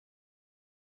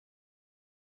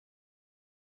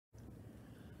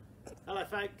Hello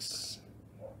folks,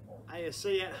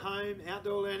 ASC at home,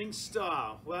 outdoor learning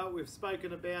style. Well, we've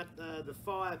spoken about the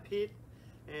fire pit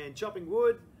and chopping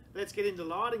wood. Let's get into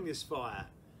lighting this fire.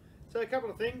 So a couple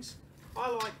of things. I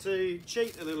like to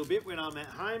cheat a little bit when I'm at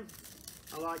home.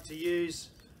 I like to use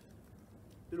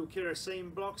little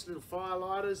kerosene blocks, little fire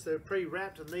lighters. They're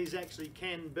pre-wrapped and these actually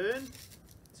can burn.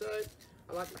 So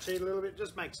I like to cheat a little bit,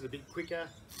 just makes it a bit quicker,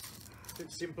 a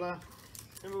bit simpler.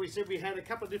 Remember we said we had a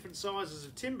couple of different sizes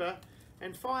of timber,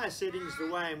 and fire settings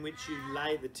the way in which you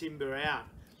lay the timber out.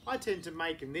 I tend to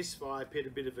make in this fire pit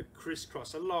a bit of a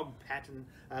crisscross, a log pattern,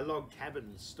 a log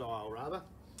cabin style rather,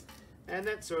 and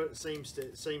that sort of seems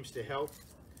to help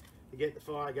to get the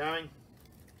fire going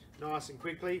nice and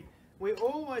quickly. We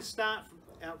always start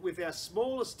with our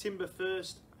smallest timber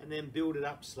first and then build it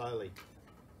up slowly.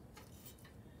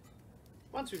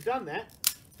 Once we've done that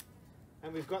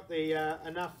and we've got the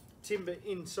enough timber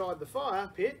inside the fire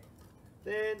pit,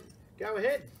 then go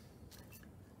ahead,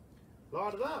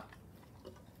 light it up.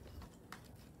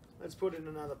 Let's put in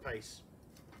another piece.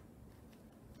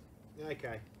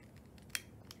 Okay.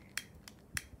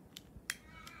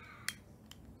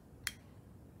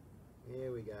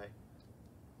 Here we go.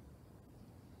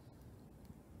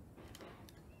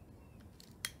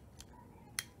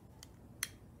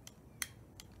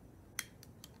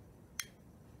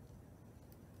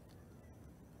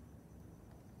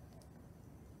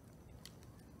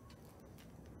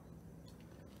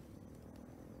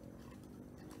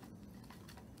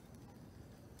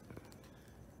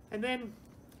 And then,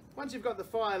 once you've got the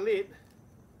fire lit,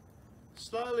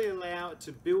 slowly allow it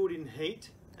to build in heat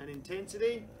and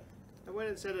intensity. And when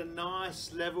it's at a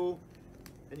nice level,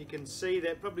 and you can see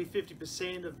that probably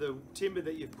 50% of the timber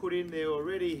that you've put in there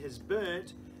already has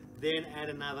burnt, then add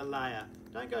another layer.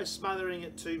 Don't go smothering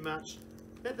it too much.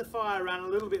 Let the fire run a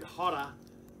little bit hotter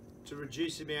to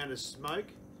reduce the amount of smoke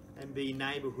and be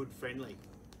neighbourhood friendly.